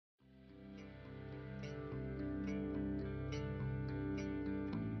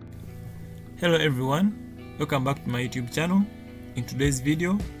Hello everyone, welcome back to my YouTube channel. In today's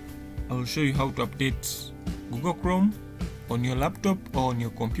video, I will show you how to update Google Chrome on your laptop or on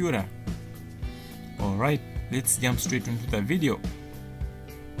your computer. Alright, let's jump straight into the video.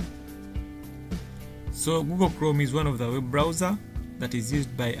 So Google Chrome is one of the web browser that is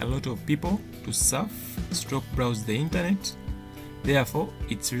used by a lot of people to surf/browse the internet. Therefore,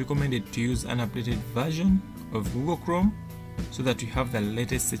 it's recommended to use an updated version of Google Chrome so that you have the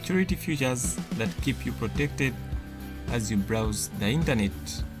latest security features that keep you protected as you browse the internet.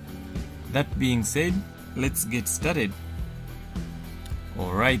 That being said, let's get started.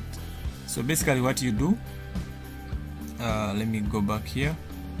 Alright, so basically what you do, let me go back here.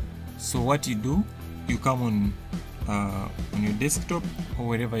 So what you do, you come on your desktop or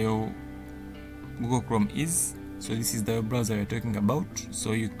wherever your Google Chrome is. So this is the web browser we're talking about.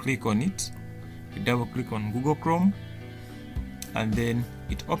 So you click on it, you double click on Google Chrome, and then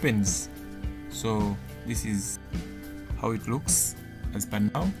it opens. So this is how it looks as per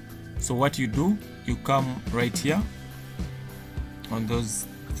now. So what you do, you come right here on those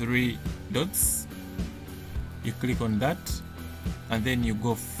three dots, you click on that, and then you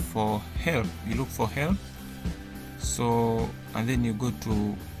go for help. You look for help. So and then you go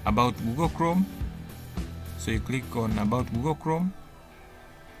to about Google Chrome. So you click on about Google Chrome.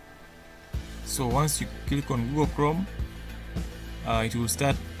 So once you click on Google Chrome, it will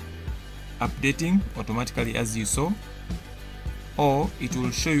start updating automatically as you saw, or it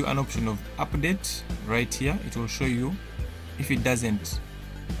will show you an option of update right here. It will show you if it doesn't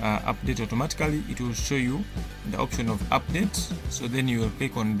update automatically, it will show you the option of update. So then you will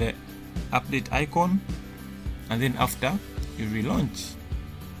click on the update icon, and then after you relaunch,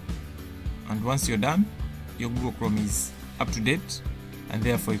 and once you're done, your Google Chrome is up to date and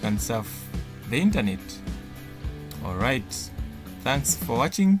therefore you can surf the internet. Alright, thanks for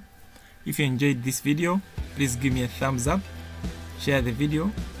watching. If you enjoyed this video, please give me a thumbs up, share the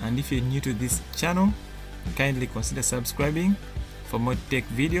video, and if you're new to this channel, kindly consider subscribing for more tech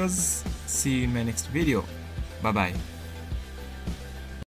videos. See you in my next video. Bye bye.